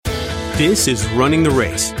This is Running the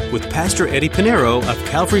Race with Pastor Eddie Pinero of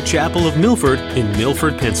Calvary Chapel of Milford in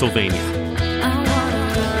Milford, Pennsylvania.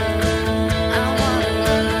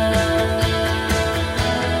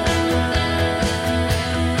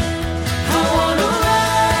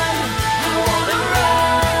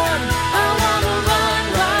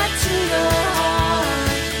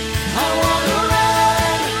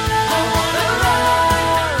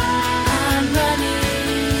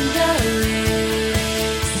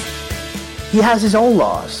 He has his own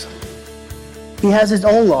laws. He has his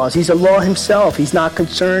own laws. He's a law himself. He's not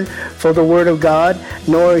concerned for the word of God,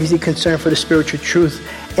 nor is he concerned for the spiritual truth.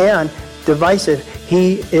 And divisive,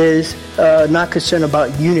 he is not concerned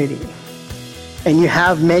about unity. And you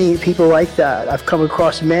have many people like that. I've come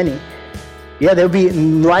across many. Yeah, they'll be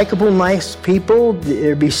likable, nice people.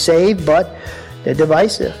 They'll be saved, but they're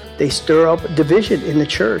divisive. They stir up division in the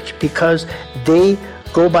church because they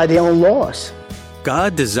go by their own laws.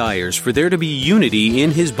 God desires for there to be unity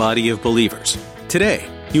in His body of believers. Today,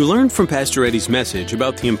 you learned from Pastor Eddie's message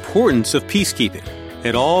about the importance of peacekeeping.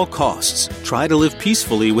 At all costs, try to live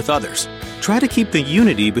peacefully with others. Try to keep the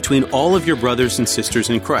unity between all of your brothers and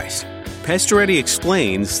sisters in Christ. Pastor Eddie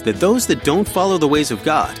explains that those that don't follow the ways of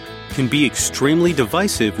God can be extremely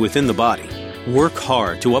divisive within the body. Work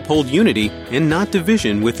hard to uphold unity and not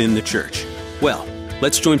division within the church. Well,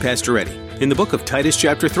 let's join Pastor Eddie in the book of Titus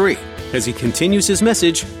chapter 3 as he continues his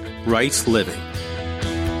message, Right Living.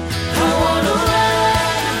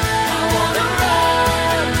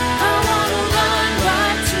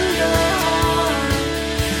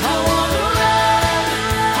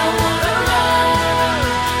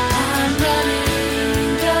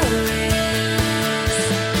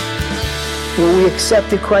 When we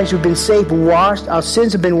accepted Christ, we've been saved, washed, our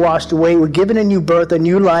sins have been washed away. We're given a new birth, a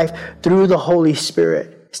new life through the Holy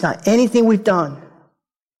Spirit. It's not anything we've done.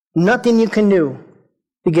 Nothing you can do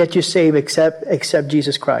to get you saved except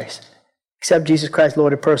Jesus Christ. Except Jesus Christ,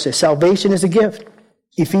 Lord and person. Salvation is a gift.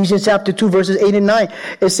 Ephesians chapter 2, verses 8 and 9.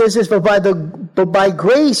 It says this, but by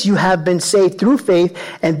grace you have been saved through faith,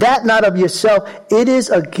 and that not of yourself. It is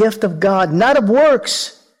a gift of God, not of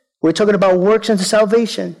works. We're talking about works unto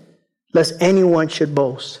salvation, lest anyone should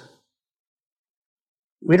boast.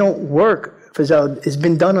 We don't work for salvation. It's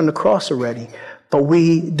been done on the cross already. But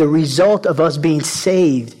the result of us being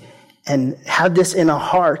saved and have this in our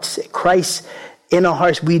hearts, Christ in our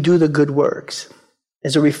hearts, we do the good works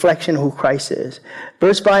as a reflection of who Christ is.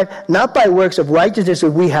 Verse 5, not by works of righteousness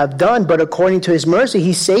that we have done, but according to his mercy,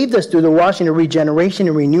 he saved us through the washing and regeneration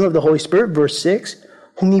and renewal of the Holy Spirit. Verse 6,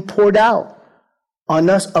 whom he poured out on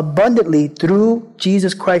us abundantly through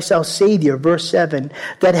Jesus Christ our Savior. Verse 7,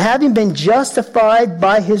 that having been justified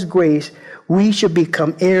by his grace, we should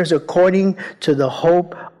become heirs according to the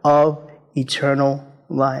hope of eternal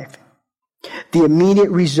life. The immediate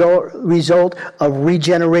result of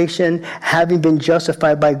regeneration, having been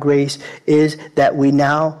justified by grace, is that we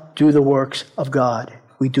now do the works of God.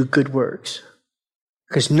 We do good works.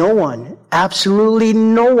 Because no one, absolutely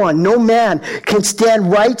no one, no man can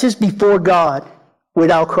stand righteous before God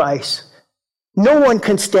without Christ. No one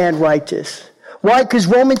can stand righteous. Why? Because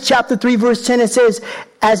Romans chapter 3 verse 10, it says,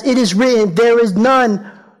 as it is written, there is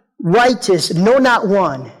none righteous, no, not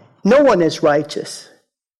one. No one is righteous.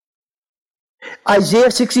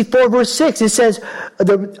 Isaiah 64 verse 6, it says,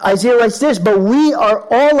 Isaiah writes this, but we are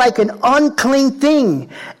all like an unclean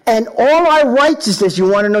thing, and all our righteousness, you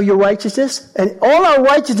want to know your righteousness? And all our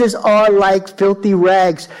righteousness are like filthy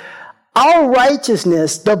rags. Our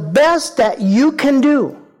righteousness, the best that you can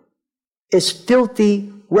do, is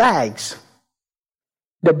filthy rags.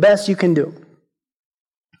 The best you can do.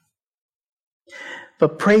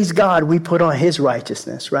 But praise God, we put on his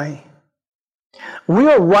righteousness, right? We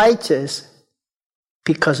are righteous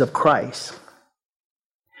because of Christ.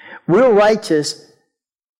 We're righteous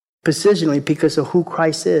positionally because of who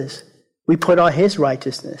Christ is. We put on his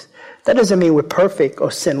righteousness. That doesn't mean we're perfect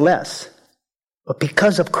or sinless, but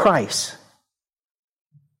because of Christ.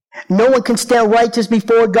 No one can stand righteous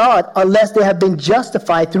before God unless they have been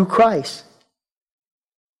justified through Christ.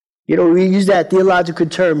 You know, we use that theological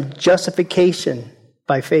term, justification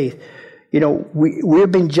by faith. You know,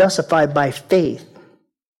 we've been justified by faith.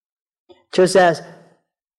 Just as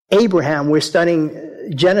Abraham, we're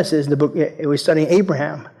studying Genesis, the book, we're studying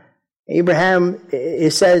Abraham. Abraham,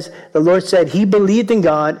 it says, the Lord said he believed in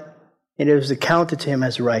God and it was accounted to him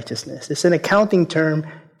as righteousness. It's an accounting term,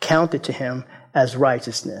 counted to him as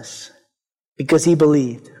righteousness because he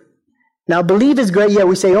believed. Now, believe is great. Yeah,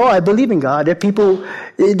 we say, oh, I believe in God. There are people,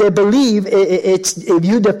 they believe, if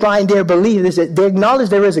you define their belief, they acknowledge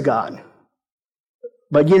there is a God.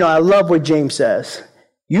 But, you know, I love what James says.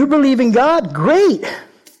 You believe in God? Great.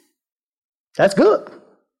 That's good.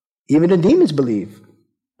 Even the demons believe.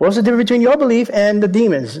 What's the difference between your belief and the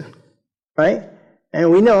demons? Right?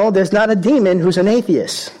 And we know there's not a demon who's an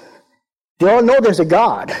atheist. They all know there's a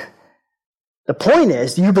God. The point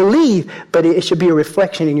is, you believe, but it should be a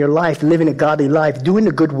reflection in your life, living a godly life, doing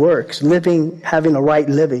the good works, having a right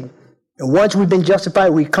living. And once we've been justified,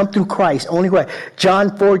 we come through Christ, only way.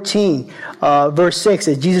 John 14, verse 6,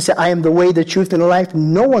 as Jesus said, I am the way, the truth, and the life.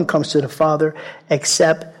 No one comes to the Father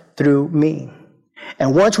except through me.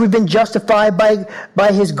 And once we've been justified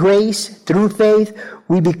by His grace through faith,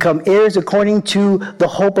 we become heirs according to the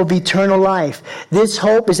hope of eternal life. This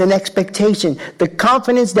hope is an expectation, the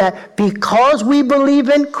confidence that because we believe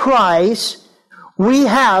in Christ, we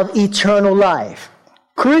have eternal life.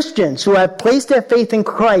 Christians who have placed their faith in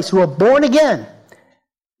Christ, who are born again,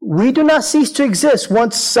 we do not cease to exist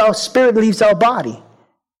once our spirit leaves our body.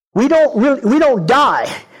 We don't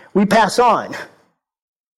die. We pass on.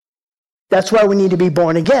 That's why we need to be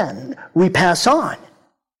born again. We pass on.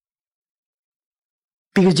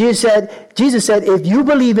 Because Jesus said, if you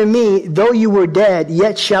believe in me, though you were dead,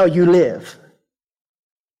 yet shall you live.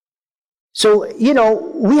 So,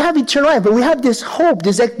 we have eternal life, but we have this hope,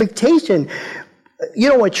 this expectation.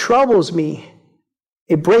 What troubles me,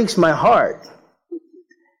 it breaks my heart,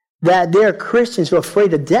 that there are Christians who are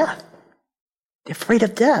afraid of death. They're afraid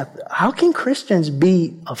of death. How can Christians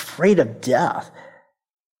be afraid of death?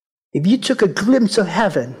 If you took a glimpse of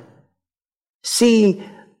heaven, seeing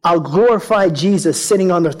our glorified Jesus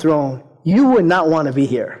sitting on the throne, you would not want to be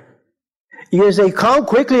here. You would say, come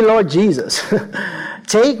quickly, Lord Jesus.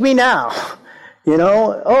 Take me now.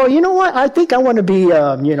 Oh, you know what? I think I want to be,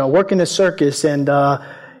 working a circus and,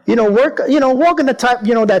 walking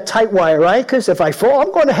that tight wire, right? Because if I fall,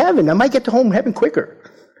 I'm going to heaven. I might get to heaven quicker.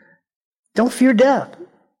 Don't fear death.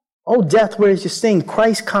 Oh, death, where is your sting?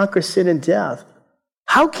 Christ conquers sin and death.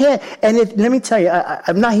 Let me tell you,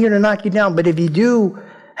 I'm not here to knock you down, but if you do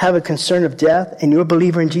have a concern of death and you're a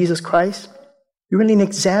believer in Jesus Christ, you really need to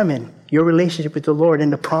examine your relationship with the Lord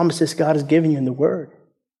and the promises God has given you in the Word.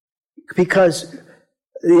 Because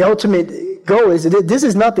the ultimate goal is, this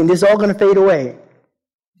is nothing. This is all going to fade away.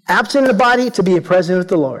 Absent in the body, to be present with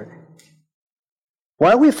the Lord.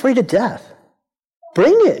 Why are we afraid of death?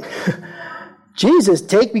 Bring it. Jesus,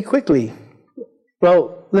 take me quickly.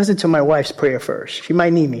 Well, listen to my wife's prayer first. She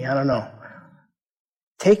might need me. I don't know.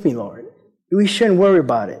 Take me, Lord. We shouldn't worry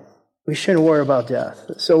about it. We shouldn't worry about death.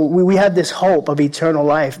 So we have this hope of eternal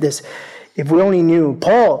life. If we only knew.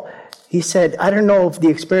 Paul, he said, I don't know if the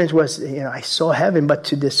experience was, I saw heaven, but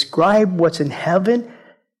to describe what's in heaven,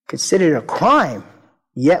 considered a crime.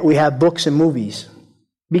 Yet we have books and movies.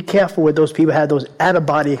 Be careful with those people who have those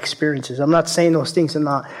out-of-body experiences. I'm not saying those things are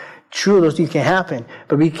not true. Those things can happen.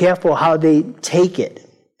 But be careful how they take it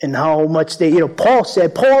and how much Paul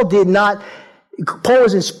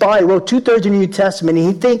was inspired, wrote 2/3 of the New Testament,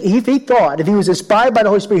 and he thought if he was inspired by the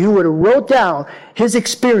Holy Spirit, he would have wrote down his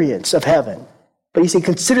experience of heaven. But he said,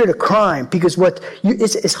 consider it a crime, because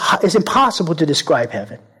it's impossible to describe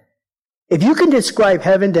heaven. If you can describe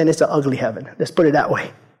heaven, then it's an ugly heaven. Let's put it that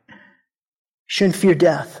way. Shouldn't fear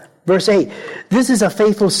death. Verse 8, this is a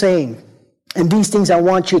faithful saying, and these things I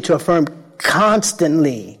want you to affirm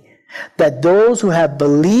constantly, that those who have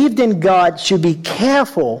believed in God should be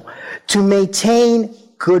careful to maintain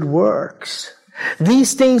good works.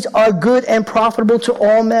 These things are good and profitable to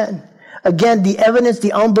all men. Again, the evidence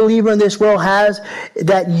the unbeliever in this world has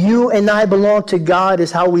that you and I belong to God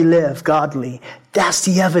is how we live godly. That's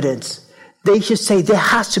the evidence. They should say there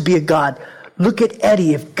has to be a God. Look at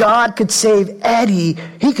Eddie. If God could save Eddie,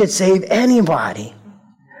 he could save anybody,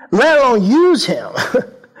 let alone use him.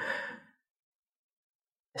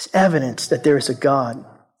 It's evidence that there is a God.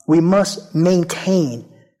 We must maintain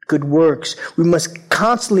good works. We must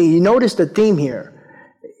constantly, you notice the theme here.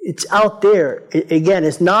 It's out there. Again,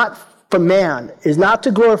 it's not for man. It's not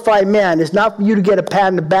to glorify man. It's not for you to get a pat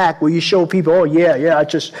in the back where you show people, oh yeah, I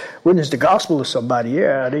just witnessed the gospel to somebody.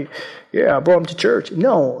 I brought them to church.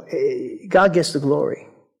 No, God gets the glory.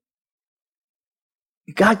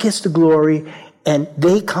 God gets the glory, and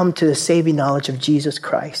they come to the saving knowledge of Jesus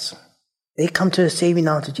Christ. They come to the saving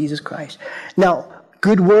knowledge of Jesus Christ. Now,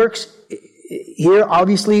 good works, here,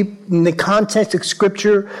 obviously, in the context of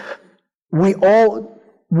Scripture, we all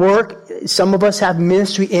work. Some of us have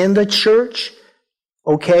ministry in the church,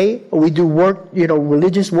 okay? We do work,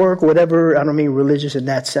 religious work, whatever. I don't mean religious in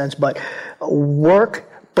that sense, but work.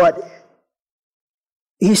 But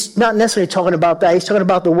he's not necessarily talking about that. He's talking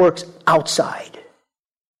about the works outside.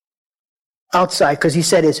 Outside, because he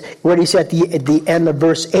said what he said at the end of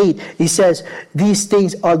verse 8. He says, these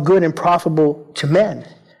things are good and profitable to men.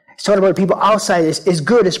 He's talking about people outside. It's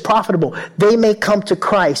good, it's profitable. They may come to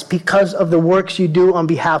Christ because of the works you do on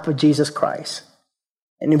behalf of Jesus Christ.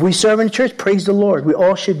 And if we serve in the church, praise the Lord. We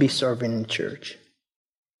all should be serving in the church.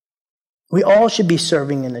 We all should be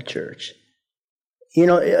serving in the church. You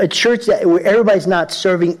know, a church where everybody's not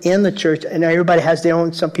serving in the church and everybody has their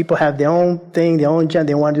own, some people have their own thing, their own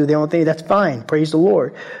agenda, they want to do their own thing, that's fine, praise the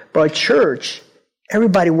Lord. But a church,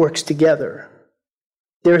 everybody works together.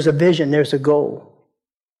 There's a vision, there's a goal.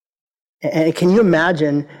 And can you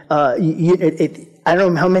imagine, I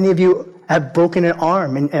don't know how many of you have broken an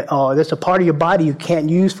arm and there's a part of your body you can't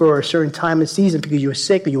use for a certain time and season because you were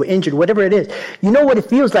sick or you were injured, whatever it is. You know what it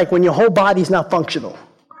feels like when your whole body is not functional.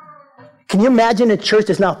 Can you imagine a church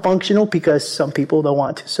that's not functional because some people don't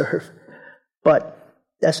want to serve? But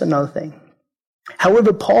that's another thing.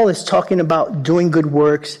 However, Paul is talking about doing good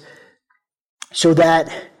works so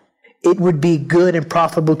that it would be good and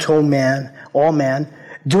profitable to all man,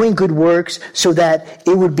 doing good works so that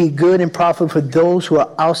it would be good and profitable for those who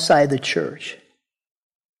are outside the church.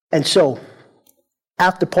 And so,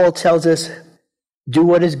 after Paul tells us, do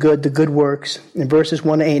what is good, the good works, in verses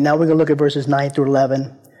 1 to 8, now we're going to look at verses 9 through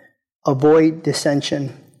 11. Avoid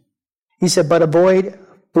dissension. He said, but avoid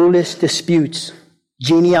foolish disputes,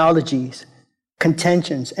 genealogies,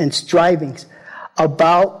 contentions, and strivings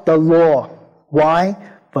about the law. Why?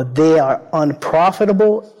 For they are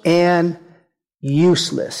unprofitable and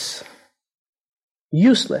useless.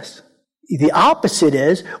 Useless. The opposite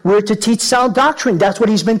is we're to teach sound doctrine. That's what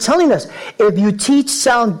he's been telling us. If you teach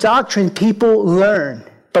sound doctrine, people learn.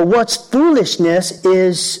 But what's foolishness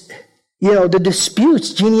is, the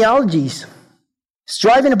disputes, genealogies,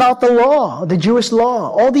 striving about the law, the Jewish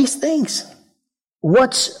law, all these things.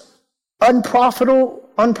 What's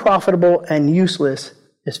unprofitable, and useless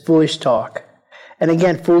is foolish talk. And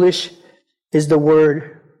again, foolish is the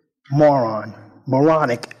word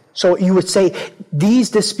moronic. So you would say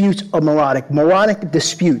these disputes are moronic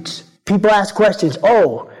disputes. People ask questions.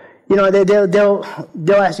 They'll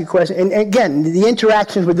ask you questions. And again, the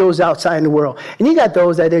interactions with those outside in the world. And you got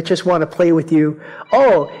those that they just want to play with you.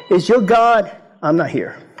 Oh, is your God? I'm not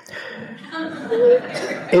here.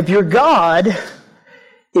 If your God,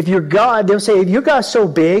 they'll say, if your God's so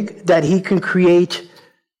big that he can create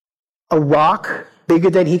a rock bigger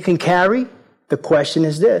than he can carry, the question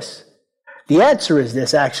is this. The answer is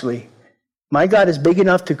this, actually. My God is big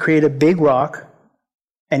enough to create a big rock,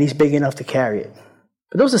 and he's big enough to carry it.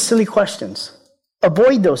 But those are silly questions.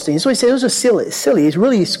 Avoid those things. So he says those are silly. It's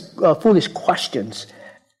really foolish questions.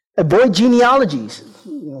 Avoid genealogies,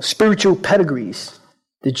 spiritual pedigrees.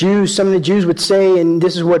 Some of the Jews would say, and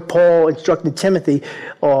this is what Paul instructed Timothy,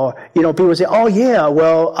 or, people would say, oh yeah,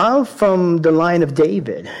 well, I'm from the line of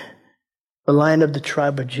David, the line of the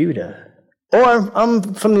tribe of Judah. Or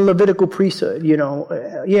I'm from the Levitical priesthood,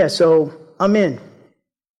 so I'm in.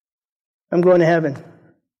 I'm going to heaven.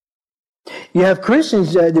 You have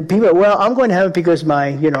Christians, the people, I'm going to heaven because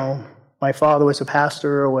my father was a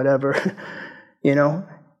pastor or whatever, No,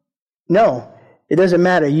 it doesn't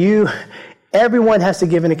matter. Everyone has to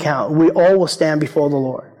give an account. We all will stand before the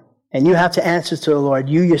Lord. And you have to answer to the Lord.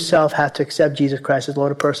 You yourself have to accept Jesus Christ as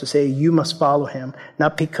Lord and person. Say you must follow him,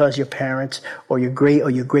 not because your parents or your great or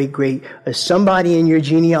your great-great or somebody in your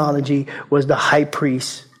genealogy was the high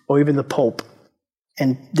priest or even the pope.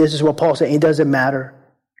 And this is what Paul said. It doesn't matter.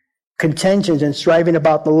 Contentions and striving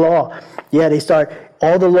about the law. Yeah, they start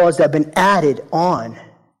all the laws that have been added on.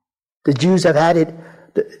 The Jews have added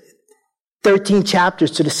 13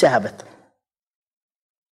 chapters to the Sabbath.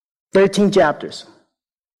 13 chapters.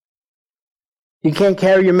 You can't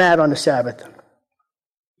carry your mat on the Sabbath.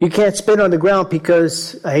 You can't spit on the ground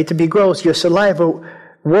because, I hate to be gross, your saliva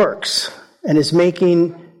works and is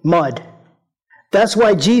making mud. That's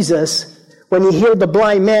why Jesus, when he healed the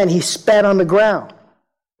blind man, he spat on the ground.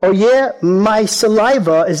 Oh yeah, my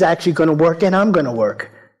saliva is actually going to work and I'm going to work.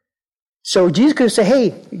 So Jesus could say,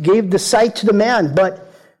 hey, gave the sight to the man,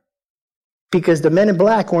 but because the men in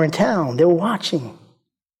black were in town, they were watching.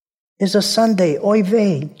 It's a Sunday, oy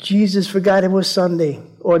vey. Jesus forgot it was Sunday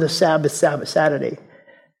or the Sabbath, Saturday.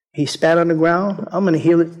 He spat on the ground. I'm going to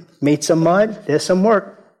heal it. Made some mud. There's some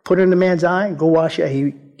work. Put it in the man's eye. Go wash it.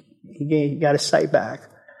 He got his sight back.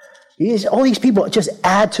 All these people just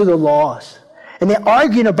add to the laws. And they're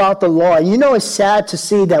arguing about the law. And it's sad to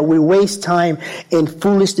see that we waste time in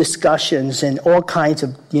foolish discussions and all kinds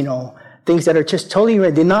of, things that are just totally,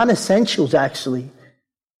 they're non-essentials, actually.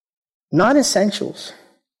 Non-essentials.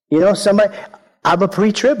 I'm a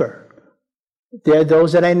pre-tribber. There are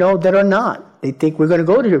those that I know that are not. They think we're going to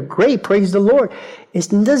go to the great, praise the Lord. It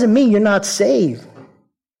doesn't mean you're not saved.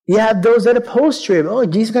 You have those that are post-trib. Oh,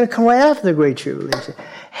 Jesus is going to come right after the great tribulation.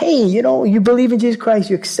 Hey, you believe in Jesus Christ,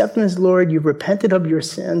 you accept him as Lord, you've repented of your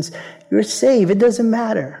sins, you're saved. It doesn't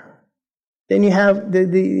matter. Then you have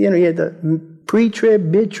you have the pre-trib,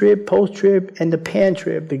 mid-trib, post-trib, and the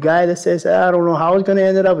pan-trib. The guy that says, I don't know how it's going to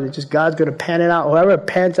end up, it's just God's going to pan it out. Whoever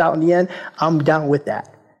pans out in the end, I'm down with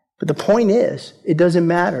that. But the point is, it doesn't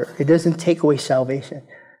matter. It doesn't take away salvation.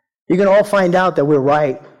 You're going to all find out that we're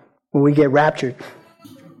right when we get raptured.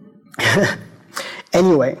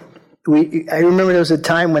 Anyway, I remember there was a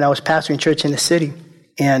time when I was pastoring church in the city,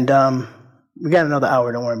 and we got another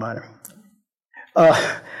hour, don't worry about it.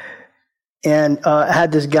 And I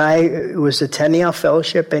had this guy who was attending our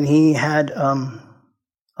fellowship, and he had a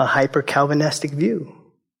hyper-Calvinistic view.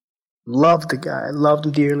 Loved the guy, loved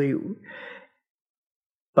him dearly.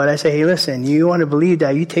 But I say, hey, listen, you want to believe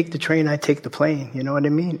that, you take the train, I take the plane. You know what I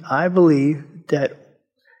mean? I believe that,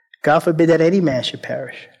 God forbid that any man should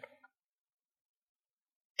perish.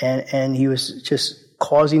 And he was just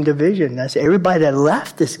causing division. I said, everybody that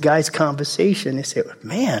left this guy's conversation, they said,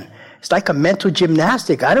 man, it's like a mental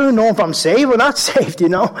gymnastic. I don't know if I'm saved or not saved,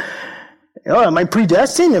 Am I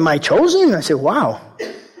predestined? Am I chosen? I said, wow.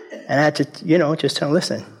 And I had to, just tell him,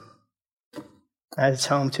 listen. I had to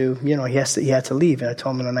tell him to, he had to leave. And I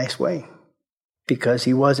told him in a nice way. Because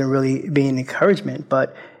he wasn't really being encouragement.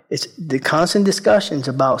 But it's the constant discussions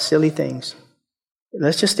about silly things.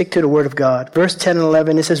 Let's just stick to the Word of God. Verse 10 and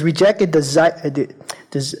 11, it says, rejected the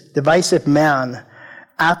divisive man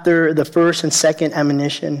after the first and second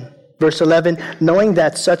admonition. Verse 11, knowing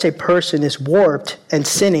that such a person is warped and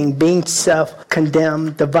sinning, being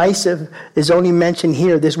self-condemned. Divisive is only mentioned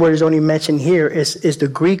here. This word is only mentioned here. Is the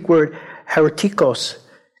Greek word heretikos.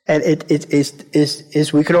 And it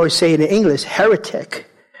is, we could always say it in English, heretic.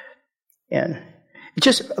 And it's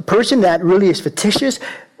just a person that really is fictitious,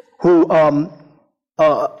 who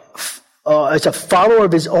is a follower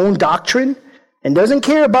of his own doctrine and doesn't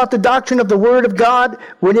care about the doctrine of the Word of God,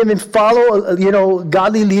 wouldn't even follow,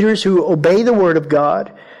 godly leaders who obey the Word of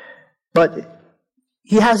God. But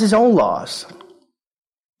he has his own laws.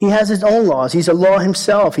 He has his own laws. He's a law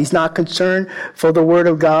himself. He's not concerned for the Word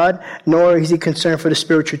of God, nor is he concerned for the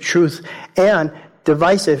spiritual truth. And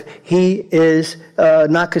divisive, he is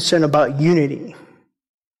not concerned about unity.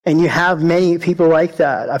 And you have many people like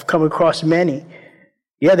that. I've come across many.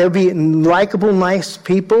 Yeah, they'll be likable, nice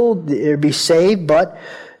people. They'll be saved, but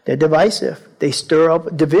they're divisive. They stir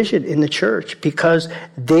up division in the church because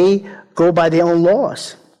they go by their own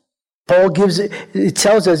laws. Paul it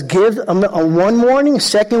tells us, give on one warning,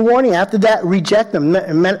 second warning. After that, reject them.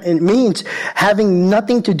 It means having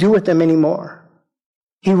nothing to do with them anymore.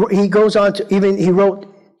 He goes on to he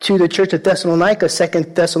wrote to the church of Thessalonica, 2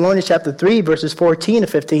 Thessalonians chapter 3, verses 14 to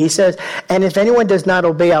 15. He says, and if anyone does not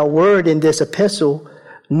obey our word in this epistle,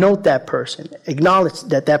 note that person, acknowledge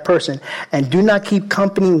that person, and do not keep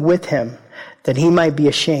company with him, that he might be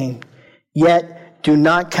ashamed. Yet do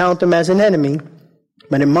not count him as an enemy,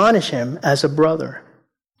 but admonish him as a brother.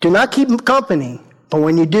 Do not keep him company, but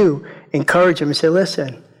when you do, encourage him and say,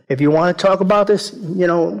 listen, if you want to talk about this,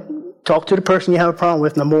 talk to the person you have a problem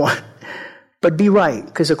with, number one. But be right,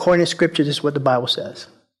 because according to Scripture, this is what the Bible says.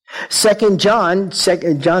 John's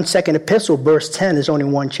second epistle, verse 10, is only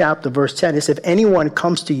one chapter. Verse 10 is, if anyone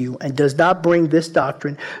comes to you and does not bring this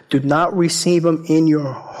doctrine, do not receive him in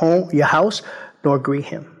your home, your house, nor greet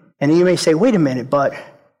him. And you may say, wait a minute, but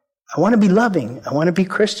I want to be loving. I want to be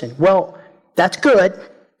Christian. Well, that's good,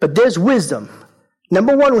 but there's wisdom.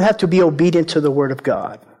 Number one, we have to be obedient to the Word of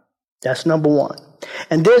God. That's number one.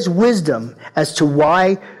 And there's wisdom as to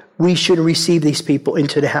why we should receive these people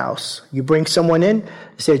into the house. You bring someone in,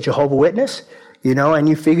 say Jehovah's Witness, and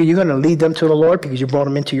you figure you're going to lead them to the Lord because you brought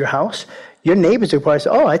them into your house. Your neighbors will probably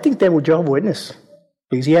say, oh, I think they were Jehovah's Witness.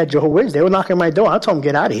 Because he had Jehovah's Witness. They were knocking on my door. I told them,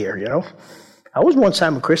 get out of here, I was one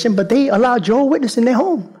time a Christian, but they allowed Jehovah's Witness in their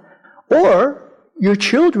home. Or your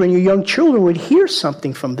young children would hear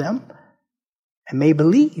something from them and may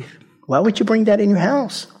believe. Why would you bring that in your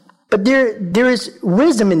house? But there is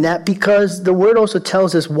wisdom in that because the Word also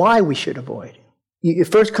tells us why we should avoid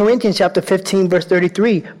it. 1 Corinthians chapter 15, verse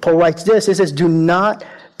 33, Paul writes this. It says, do not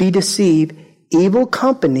be deceived. Evil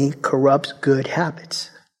company corrupts good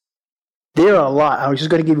habits. There are a lot. I was just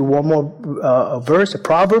going to give you one more verse.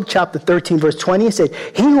 Proverbs chapter 13, verse 20. It said,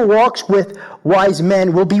 he who walks with wise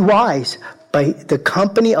men will be wise, but the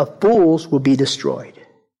company of fools will be destroyed.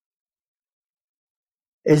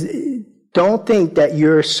 Don't think that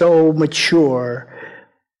you're so mature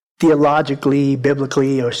theologically,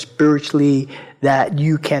 biblically, or spiritually that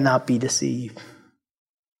you cannot be deceived.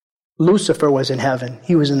 Lucifer was in heaven.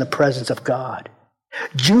 He was in the presence of God.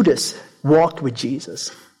 Judas walked with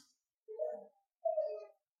Jesus.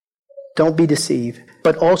 Don't be deceived.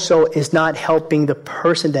 But also is not helping the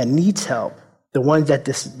person that needs help, the one that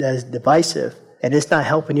is divisive, and it's not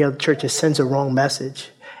helping the other church. It sends a wrong message.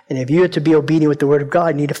 And if you are to be obedient with the word of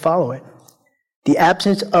God, you need to follow it. The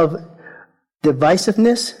absence of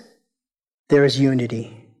divisiveness, there is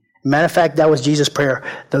unity. Matter of fact, that was Jesus' prayer.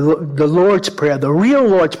 The Lord's Prayer, the real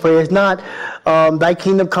Lord's Prayer is not, thy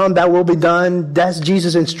kingdom come, thy will be done. That's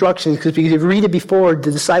Jesus' instructions. Because if you read it before,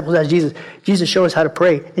 the disciples asked Jesus showed us how to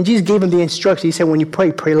pray. And Jesus gave them the instructions. He said, when you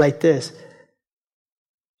pray, pray like this.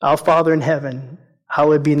 Our Father in heaven,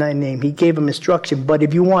 hallowed be thy name. He gave them instruction. But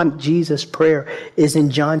if you want Jesus' prayer, is in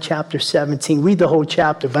John chapter 17. Read the whole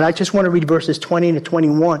chapter. But I just want to read verses 20 to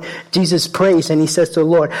 21. Jesus prays and he says to the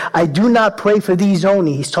Lord, I do not pray for these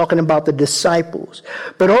only. He's talking about the disciples.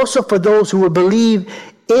 But also for those who will believe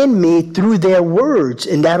in me through their words.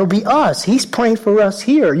 And that'll be us. He's praying for us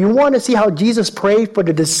here. You want to see how Jesus prayed for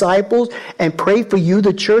the disciples and prayed for you,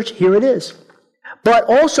 the church? Here it is. But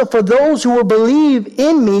also for those who will believe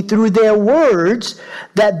in me through their words,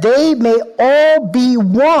 that they may all be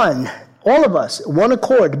one, all of us, one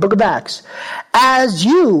accord, the book of Acts, as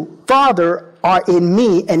you, Father, are in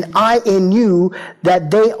me and I in you,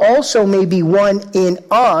 that they also may be one in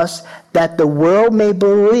us, that the world may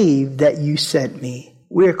believe that you sent me.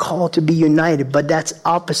 We're called to be united, but that's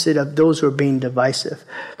opposite of those who are being divisive.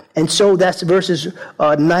 And so that's verses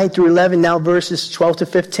 9 through 11. Now verses 12 to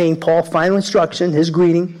 15, Paul, final instruction, his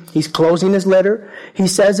greeting. He's closing his letter. He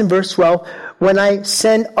says in verse 12, when I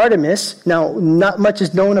send Artemis, now not much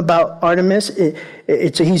is known about Artemis.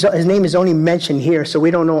 His name is only mentioned here, so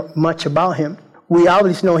we don't know much about him. We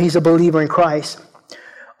obviously know he's a believer in Christ.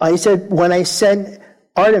 He said, when I send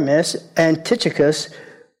Artemis and Tychicus,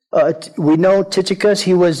 we know Tychicus,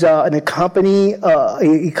 he was he accompanied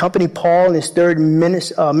Paul in his third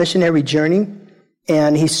missionary journey,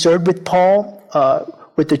 and he served with Paul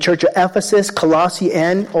with the church of Ephesus, Colossae,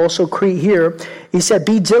 and also Crete here. He said,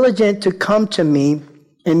 be diligent to come to me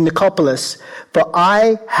in Nicopolis, for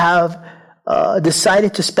I have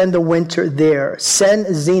decided to spend the winter there. Send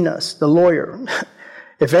Zenas, the lawyer.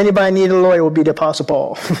 If anybody needed a lawyer, it would be the Apostle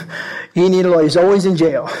Paul. He needed a lawyer. He's always in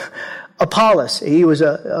jail. Apollos, he was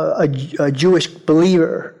a Jewish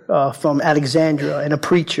believer from Alexandria and a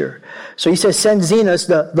preacher. So he says, send Zenas,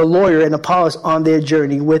 the lawyer, and Apollos on their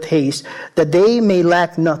journey with haste, that they may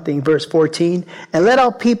lack nothing. Verse 14, and let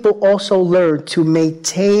our people also learn to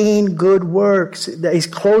maintain good works. He's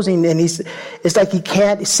closing, and it's like he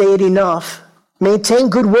can't say it enough. Maintain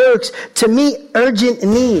good works to meet urgent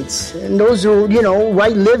needs. And those who,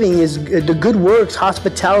 right living is the good works,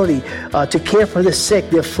 hospitality, to care for the sick,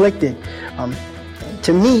 the afflicted,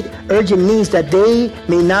 to meet urgent needs that they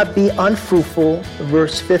may not be unfruitful.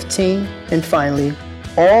 Verse 15, and finally,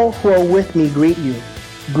 all who are with me greet you.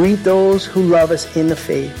 Greet those who love us in the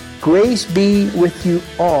faith. Grace be with you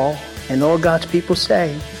all, and all God's people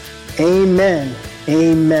say, amen,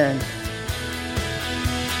 amen.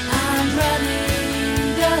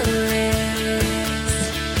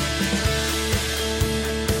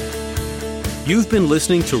 You've been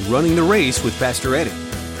listening to Running the Race with Pastor Eddie.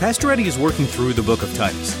 Pastor Eddie is working through the book of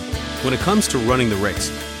Titus. When it comes to running the race,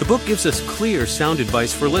 the book gives us clear, sound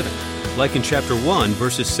advice for living, like in chapter 1,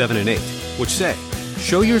 verses 7 and 8, which say,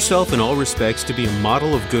 show yourself in all respects to be a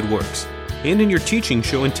model of good works, and in your teaching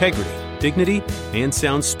show integrity, dignity, and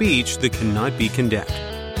sound speech that cannot be condemned,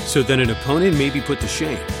 so that an opponent may be put to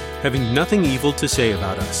shame, having nothing evil to say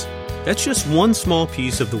about us. That's just one small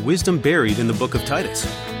piece of the wisdom buried in the book of Titus.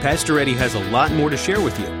 Pastor Eddie has a lot more to share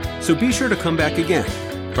with you, so be sure to come back again.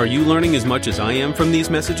 Are you learning as much as I am from these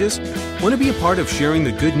messages? Want to be a part of sharing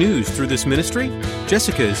the good news through this ministry?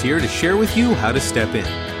 Jessica is here to share with you how to step in.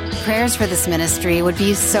 Prayers for this ministry would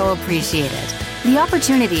be so appreciated. The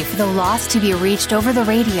opportunity for the lost to be reached over the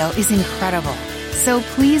radio is incredible. So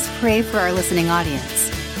please pray for our listening audience,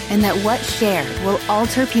 and that what's shared will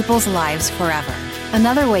alter people's lives forever.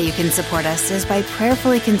 Another way you can support us is by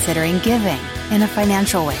prayerfully considering giving in a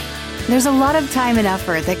financial way. There's a lot of time and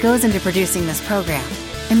effort that goes into producing this program,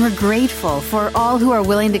 and we're grateful for all who are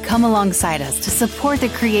willing to come alongside us to support the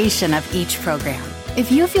creation of each program. If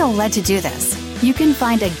you feel led to do this, you can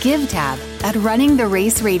find a Give tab at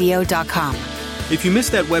runningtheraceradio.com. If you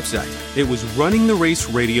missed that website, it was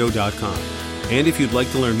runningtheraceradio.com. And if you'd like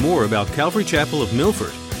to learn more about Calvary Chapel of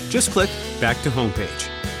Milford, just click back to homepage.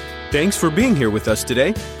 Thanks for being here with us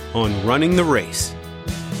today on Running the Race.